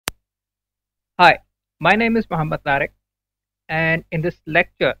Hi, my name is Mohammed Tarek, and in this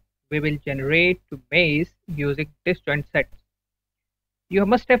lecture, we will generate a maze using disjoint sets. You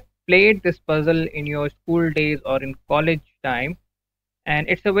must have played this puzzle in your school days or in college time, and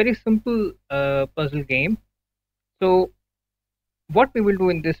it's a very simple puzzle game. So, what we will do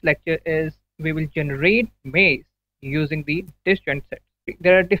in this lecture is we will generate maze using the disjoint set.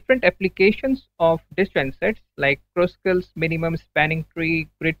 There are different applications of disjoint sets like Kruskal's minimum spanning tree,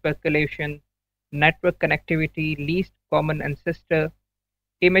 grid percolation, network connectivity, least common ancestor,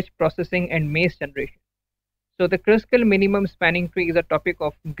 image processing, and maze generation. So the Kruskal minimum spanning tree is a topic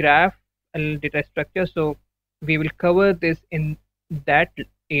of graph data structure. So we will cover this that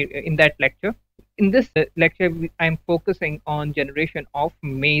in that lecture. In this lecture, I'm focusing on generation of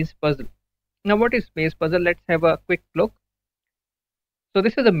maze puzzle. Now, what is maze puzzle? Let's have a quick look. So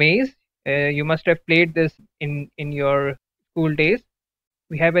this is a maze. You must have played this in your school days.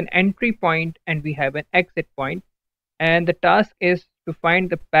 We have an entry point and we have an exit point, and the task is to find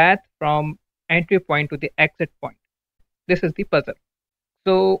the path from entry point to the exit point. This is the puzzle.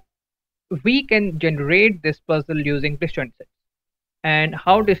 So we can generate this puzzle using disjoint sets, and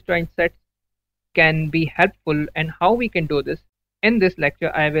how disjoint sets can be helpful and how we can do this. In this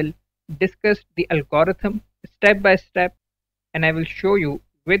lecture, I will discuss the algorithm step by step, and I will show you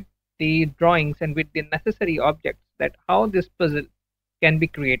with the drawings and with the necessary objects that how this puzzle can be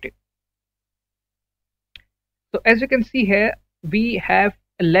created. So as you can see here, we have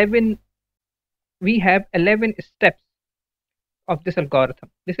 11 steps of this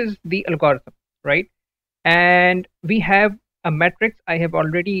algorithm. This is the algorithm, right? And we have a matrix. I have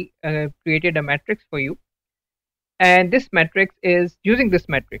already created a matrix for you, and this matrix is using this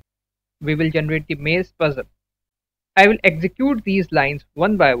matrix we will generate the maze puzzle. I will execute these lines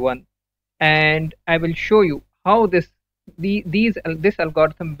one by one, and I will show you how this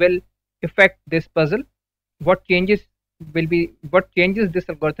algorithm will affect this puzzle, what changes this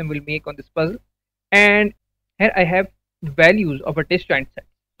algorithm will make on this puzzle. And here I have values of a disjoint set.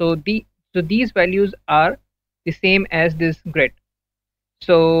 So these values are the same as this grid.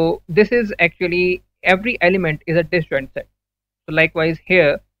 So this is actually every element is a disjoint set. So likewise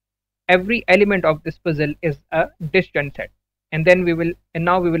here, every element of this puzzle is a disjoint set. And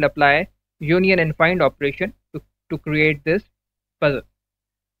now we will apply union and find operation to create this puzzle.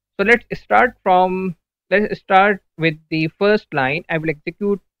 So let's start with the first line. I will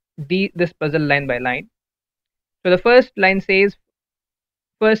execute this puzzle line by line. So the first line says,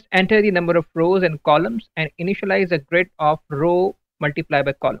 first enter the number of rows and columns and initialize a grid of row multiplied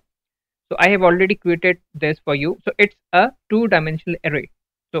by column. So I have already created this for you. So it's a two-dimensional array.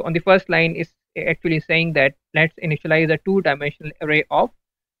 So on the first line is actually saying that let's initialize a two-dimensional array of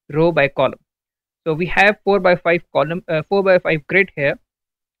row by column. So we have 4 by 5 column, 4 by 5 grid here,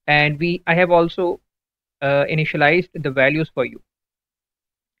 and I have also initialized the values for you.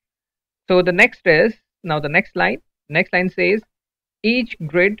 So the next line. Next line says each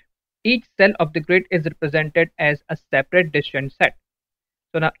cell of the grid is represented as a separate disjoint set.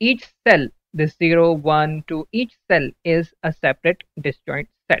 So now each cell, this 0, 1, 2, each cell is a separate disjoint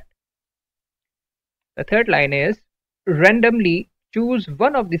set. The third line is randomly choose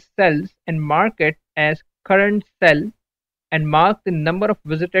one of the cells and mark it as current cell and mark the number of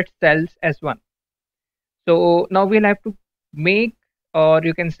visited cells as 1. So now we'll have to make, or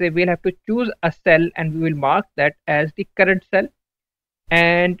you can say we'll have to choose a cell and we will mark that as the current cell,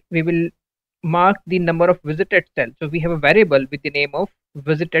 and we will mark the number of visited cells. So we have a variable with the name of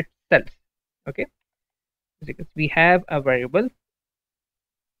visited cells. Okay, because we have a variable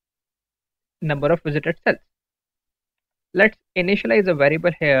number of visited cells. Let's initialize a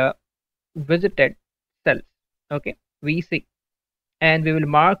variable here, visited cells. Okay, VC, and we will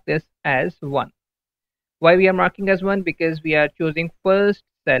mark this as 1. Why we are marking as 1? Because we are choosing first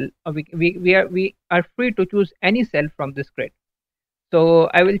cell. We are free to choose any cell from this grid. So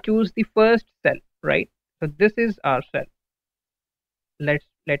I will choose the first cell, right? So this is our cell. Let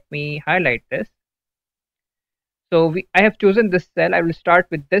me highlight this. So I have chosen this cell. I will start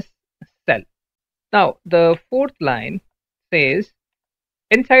with this cell. Now the fourth line says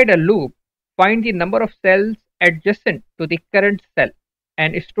inside a loop, find the number of cells adjacent to the current cell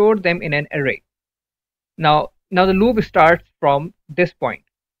and store them in an array. Now the loop starts from this point,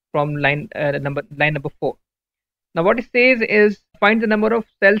 from line number 4. Now what it says is find the number of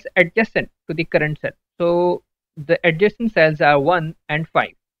cells adjacent to the current cell. So the adjacent cells are 1 and 5,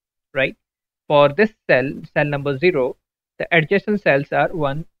 right? For this cell number 0, the adjacent cells are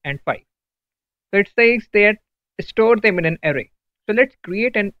 1 and 5. So it says that store them in an array. So let's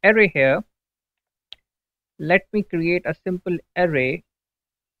create an array here. Let me create a simple array.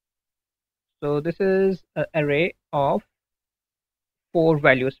 So this is an array of 4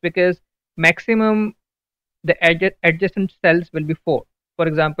 values, because maximum the adjacent cells will be 4. For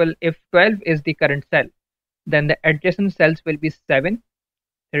example, if 12 is the current cell, then the adjacent cells will be 7,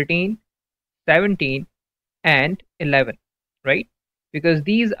 13, 17, and 11, right? Because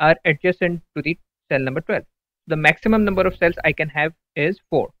these are adjacent to the cell number 12. The maximum number of cells I can have is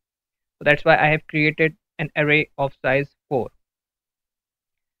 4. So that's why I have created an array of size 4.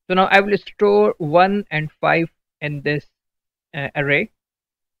 So now I will store 1 and 5 in this array.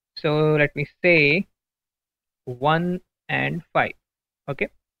 So let me say 1 and 5. Okay.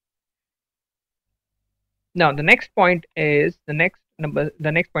 Now the next point is the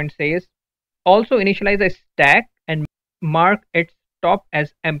next point says also initialize a stack and mark its top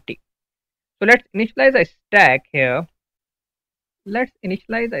as empty. So let's initialize a stack here. Let's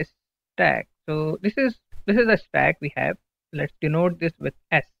initialize a stack. So this is a stack we have. Let's denote this with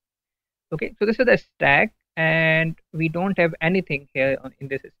S. Okay, so this is a stack and we don't have anything here in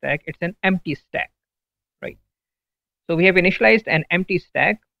this stack. It's an empty stack, right? So we have initialized an empty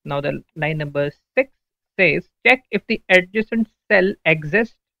stack. Now the line number 6 says check if the adjacent cell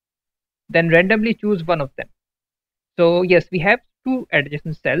exists, then randomly choose one of them. So yes, we have 2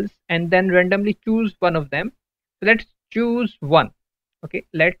 adjacent cells and then randomly choose one of them. So let's choose one. Okay,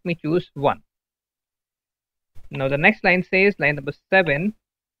 let me choose one. Now the next line says, line number 7,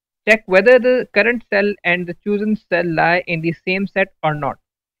 check whether the current cell and the chosen cell lie in the same set or not.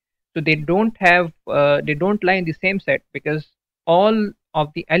 So they don't lie in the same set because all of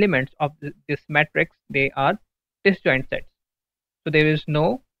the elements of this matrix, they are disjoint sets. So there is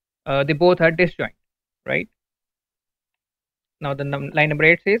no, they both are disjoint, right? Now the line number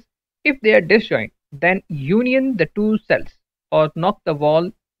 8 says, if they are disjoint, then union the 2 cells or knock the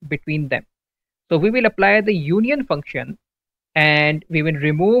wall between them. So we will apply the union function and we will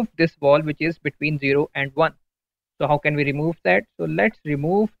remove this wall which is between 0 and 1. So how can we remove that? So let's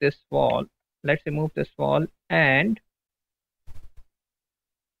remove this wall. Let's remove this wall, and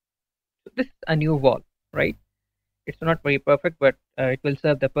this is a new wall, right? It's not very perfect, but it will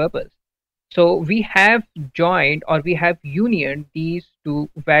serve the purpose. So we have joined, or we have unioned these 2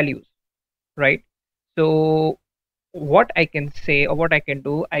 values, right? So what I can say, or what I can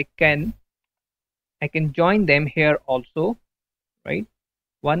do, I can join them here also, right?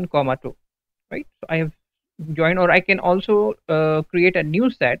 1 comma 2, right? So I have joined, or I can also create a new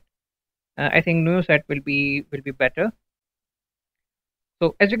set. I think new set will be better.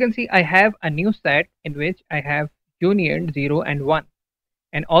 So as you can see, I have a new set in which I have union 0 and 1,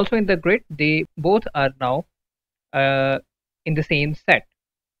 and also in the grid they both are now in the same set,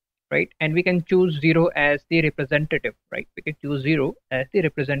 right? And we can choose 0 as the representative, right? We can choose 0 as the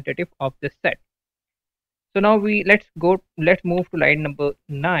representative of this set. So now let's move to line number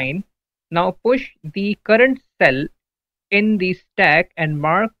 9. Now push the current cell in the stack and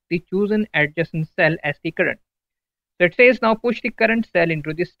mark the chosen adjacent cell as the current. So it says now push the current cell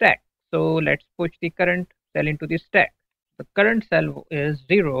into the stack. So let's push the current cell into the stack. The current cell is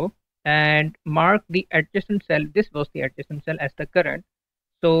 0 and mark the adjacent cell. This was the adjacent cell as the current.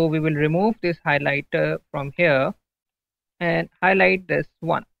 So we will remove this highlighter from here and highlight this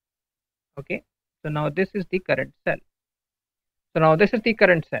one. Okay. So now this is the current cell. So now this is the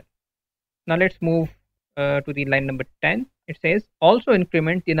current cell. Now let's move to the line number 10. It says also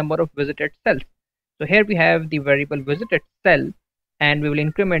increment the number of visited cells. So here we have the variable visited cell and we will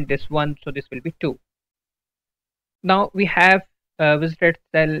increment this one. So this will be 2. Now we have visited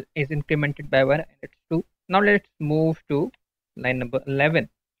cell is incremented by 1 and it's 2. Now let's move to line number 11.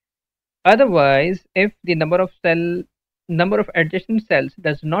 Otherwise, if the number of adjacent cells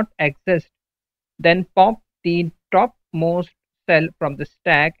does not exist, then pop the topmost cell from the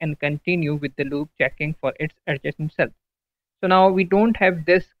stack and continue with the loop checking for its adjacent cell. So now we don't have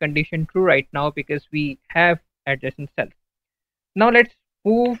this condition true right now because we have adjacent cells. Now let's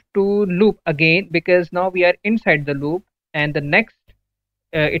move to loop again, because now we are inside the loop, and the next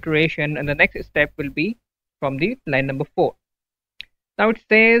iteration and the next step will be from the line number 4. Now it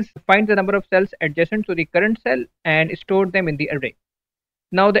says find the number of cells adjacent to the current cell and store them in the array.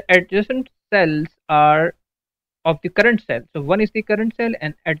 Now the adjacent cells are of the current cell. So 1 is the current cell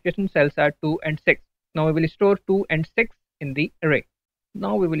and adjacent cells are 2 and 6. Now we will store 2 and 6 in the array.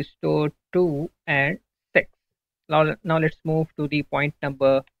 Now we will store 2 and 6. Now let's move to the point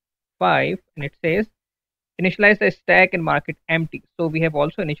number 5, and it says initialize the stack and mark it empty. So we have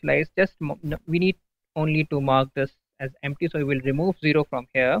also initialized, we need only to mark this as empty. So we will remove 0 from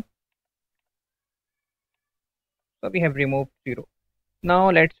here. So we have removed 0.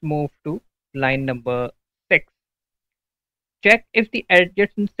 Now let's move to line number 6. check if the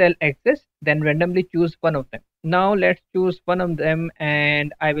adjacent cell exists, then randomly choose one of them. Now let's choose one of them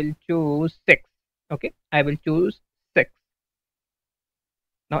and I will choose 6. Okay, I will choose 6.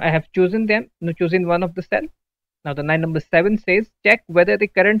 Now I have chosen them, now choosing one of the cell. Now the line number 7 says check whether the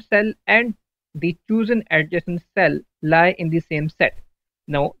current cell and the chosen adjacent cell lie in the same set.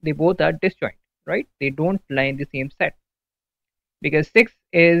 No, they both are disjoint, right? They don't lie in the same set because 6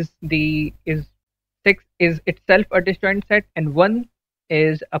 is itself a disjoint set and 1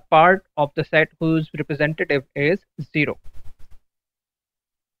 is a part of the set whose representative is 0.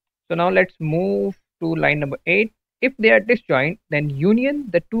 So now let's move to line number 8. If they are disjoint, then union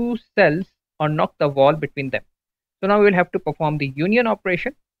the two cells or knock the wall between them. So now we will have to perform the union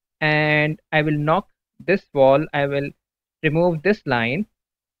operation and I will knock this wall. I will remove this line.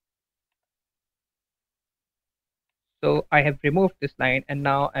 So I have removed this line and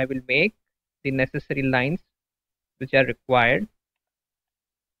now I will make the necessary lines which are required.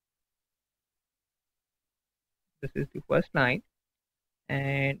 This is the first line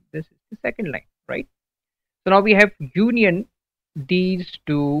and this is the second line, right? So now we have union these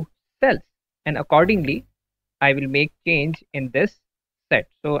two cells and accordingly I will make change in this set.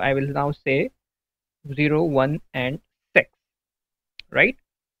 So I will now say 0, 1 and 6, right?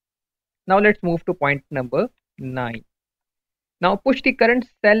 Now let's move to point number 9. Now push the current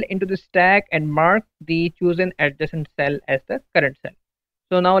cell into the stack and mark the chosen adjacent cell as the current cell.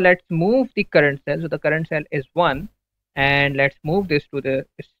 So now let's move the current cell. So the current cell is 1 and let's move this to the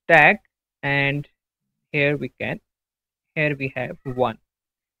stack and here we have 1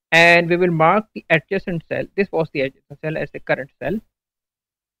 and we will mark the adjacent cell. This was the adjacent cell as the current cell.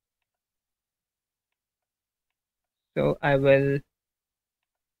 So I will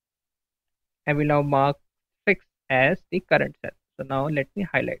now mark 6 as the current cell. So now let me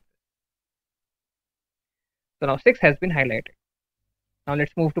highlight. So now 6 has been highlighted. Now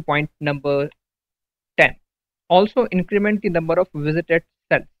let's move to point number 10. Also increment the number of visited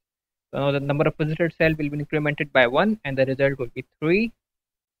cells. So now the number of visited cell will be incremented by 1 and the result will be 3.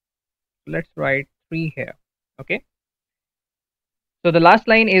 Let's write 3 here. Okay. So the last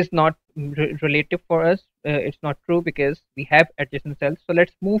line is not relative for us. It's not true because we have adjacent cells. So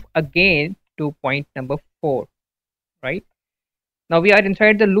let's move again to point number 4, right? Now we are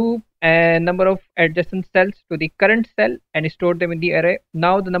inside the loop and number of adjacent cells to the current cell and store them in the array.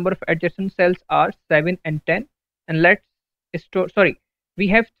 Now the number of adjacent cells are 7 and 10 and let's store, we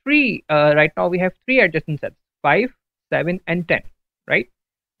have 3 right now we have 3 adjacent cells, 5, 7 and 10, right?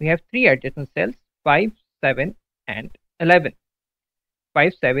 We have 3 adjacent cells, 5, 7 and 11.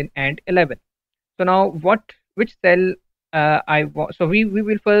 5, 7 and 11. So now which cell so we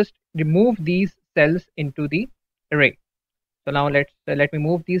will first remove these cells into the array. So now let me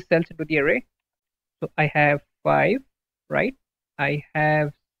move these cells into the array. So I have 5, right? I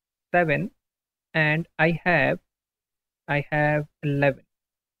have 7 and I have 11.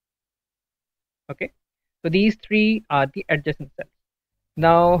 Okay, so these 3 are the adjacent cells.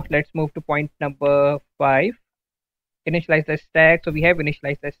 Now let's move to point number 5. Initialize the stack. So we have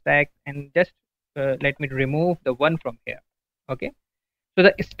initialized the stack and just let me remove the 1 from here. Okay, so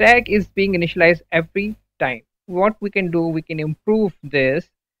the stack is being initialized every time. What we can do, we can improve this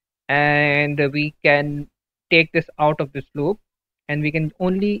and we can take this out of this loop and we can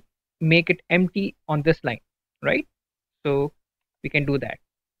only make it empty on this line, right? So we can do that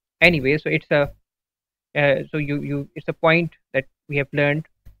anyway. So it's a it's a point that we have learned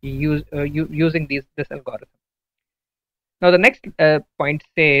using this algorithm. Now the next point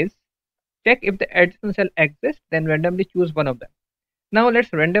says check if the adjacent cell exists, then randomly choose one of them. Now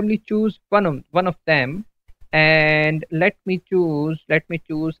let's randomly choose one of them and let me choose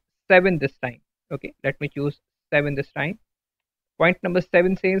 7 this time. Okay, let me choose 7 this time. Point number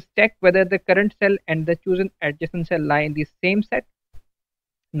 7 says check whether the current cell and the chosen adjacent cell lie in the same set.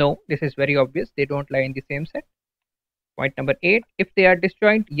 No, this is very obvious, they don't lie in the same set. Point number 8, if they are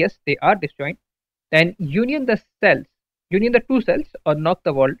disjoint, yes, they are disjoint. Then union the 2 cells or knock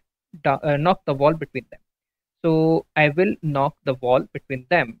the wall between them. So I will knock the wall between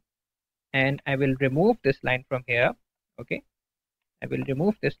them and I will remove this line from here. Okay, I will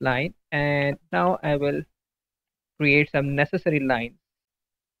remove this line and now I will create some necessary lines.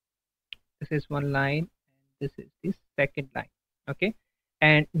 This is one line and this is the second line. Okay,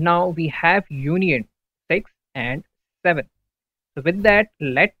 and now we have union 6 and 7. So with that,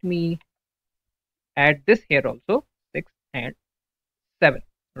 let me add this here also, 6 and 7,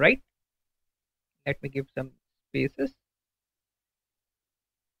 right? Let me give some spaces.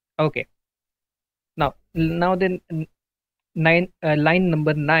 Okay, now then line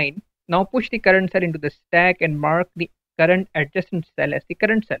number 9. Now push the current cell into the stack and mark the current adjacent cell as the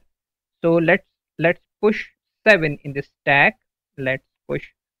current cell. So let's push 7 in the stack. Let's push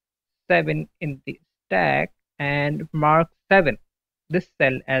 7 in the stack and mark 7, this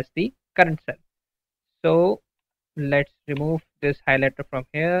cell, as the current cell. So let's remove this highlighter from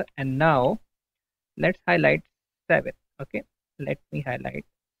here, and now let's highlight 7. Okay, let me highlight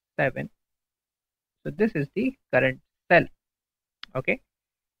 7. So this is the current cell. Okay,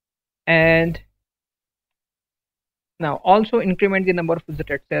 and now also increment the number of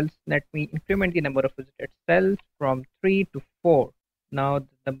visited cells. Let me increment the number of visited cells from 3 to 4. Now the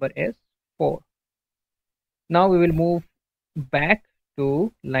number is 4. Now we will move back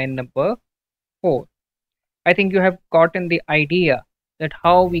to line number 4. I think you have gotten the idea that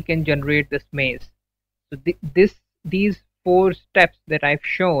how we can generate this maze. So these 4 steps that I've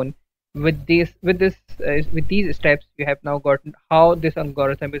shown, with these steps, you have now gotten how this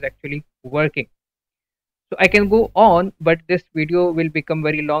algorithm is actually working. So I can go on, but this video will become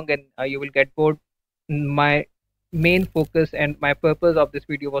very long and you will get bored. My main focus and my purpose of this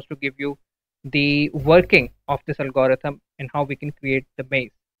video was to give you the working of this algorithm and how we can create the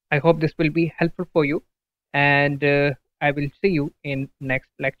maze. I hope this will be helpful for you, and I will see you in next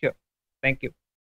lecture. Thank you.